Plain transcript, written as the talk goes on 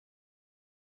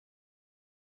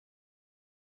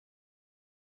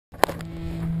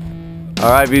All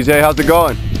right, Vijay, how's it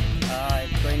going?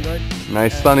 It's going good.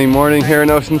 Nice sunny morning here in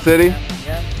Ocean City.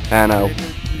 Yeah. And Little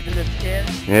bit scared.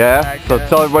 yeah, so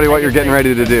tell everybody what you're getting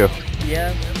ready to do.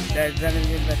 Yeah, that adrenaline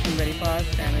is rushing very fast.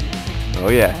 Oh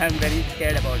yeah. I'm very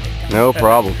scared about it. No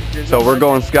problem. So we're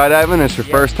going skydiving. It's your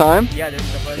first time? Yeah, this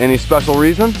is the first. Any special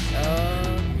reason?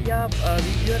 Yeah,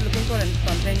 we are looking for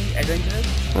something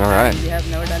adventurous. All right. We have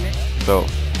never done it. So.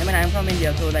 I mean, I'm from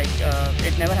India, so like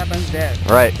it never happens there.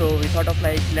 Right. So we thought of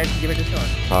like, let's give it a shot.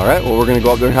 All right. Well, we're gonna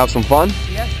go up there and have some fun.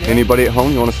 Yeah. Anybody at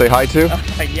home you want to say hi to?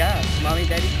 Yeah, mommy,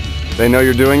 daddy. They know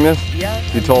you're doing this? Yeah.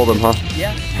 You told them, huh?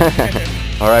 Yeah.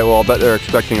 All right. Well, I'll bet they're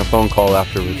expecting a phone call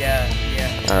afterwards. Yeah.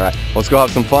 All right. Let's go have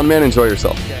some fun, man. Enjoy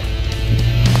yourself. Yeah.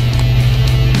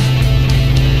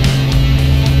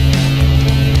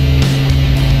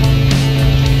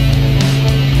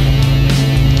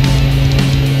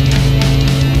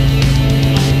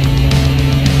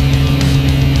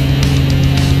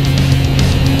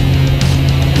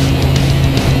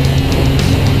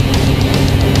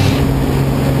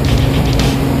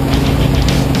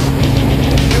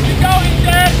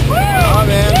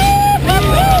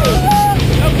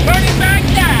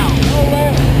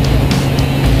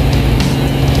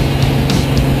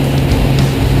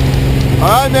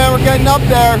 Alright, man, we're getting up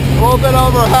there, a little bit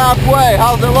over halfway.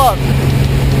 How's it look?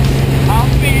 Half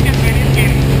speed is very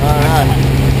scary. Alright.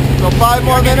 So 5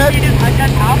 more minutes?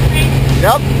 Half speed?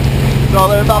 Yep.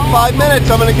 So in about 5 minutes,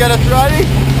 I'm going to get us ready.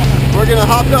 We're going to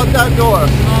hop out that door.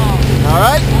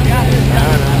 Alright? Yeah.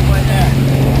 Right there.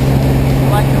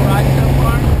 Like the ride so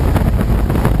far?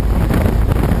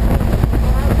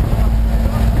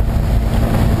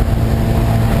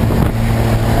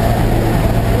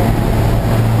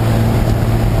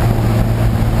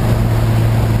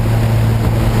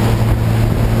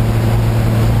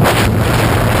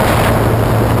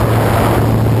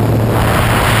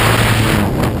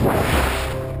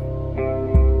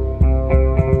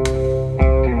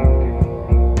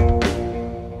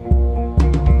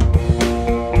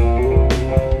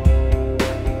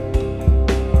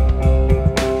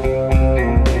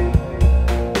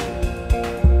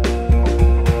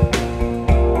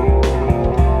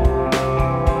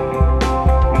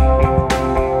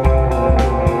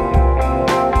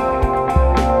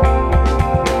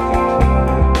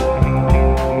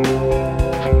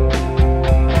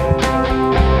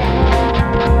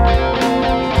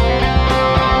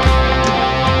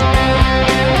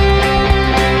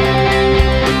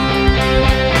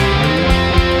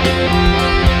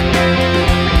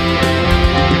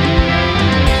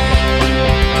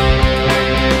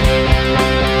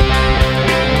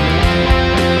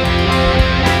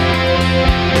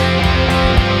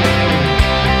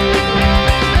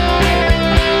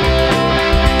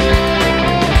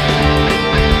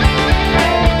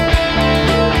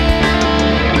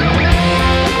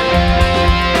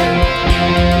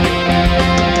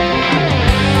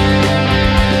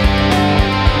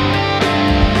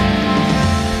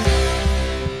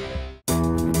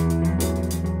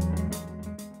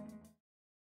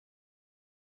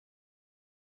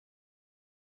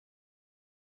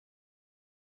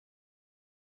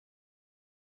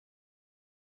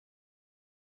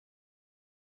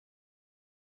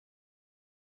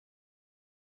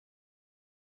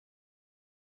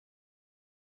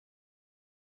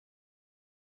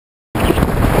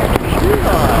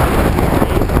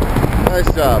 Nice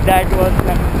job.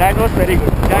 That was very good.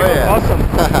 That was awesome.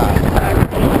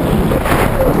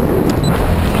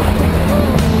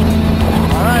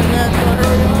 Alright, man, so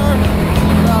here we are.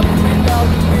 About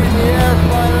 3,000 feet in the air,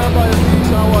 flying around by the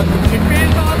beach. How was it? It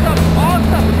feels awesome.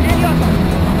 Awesome. Really awesome.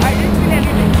 I didn't feel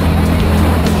anything.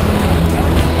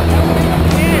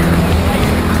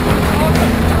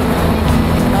 Awesome.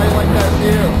 How do you like that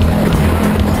view?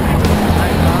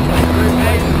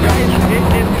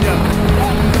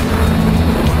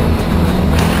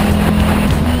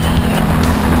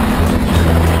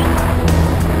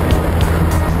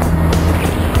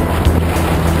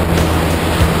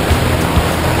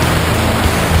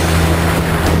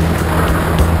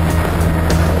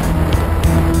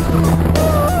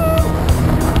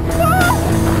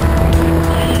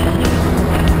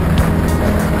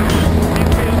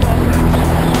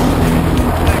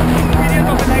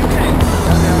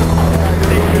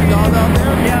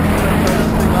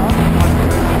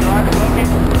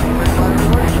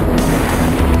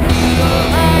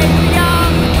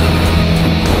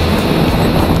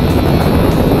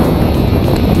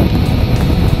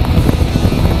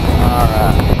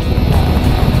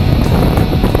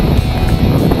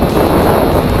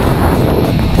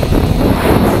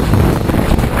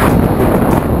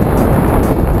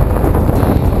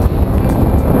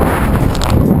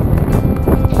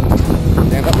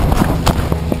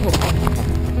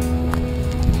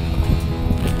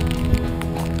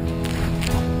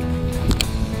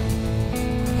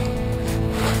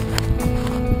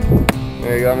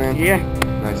 There you go, man. Yeah.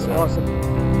 Nice stuff.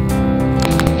 Awesome.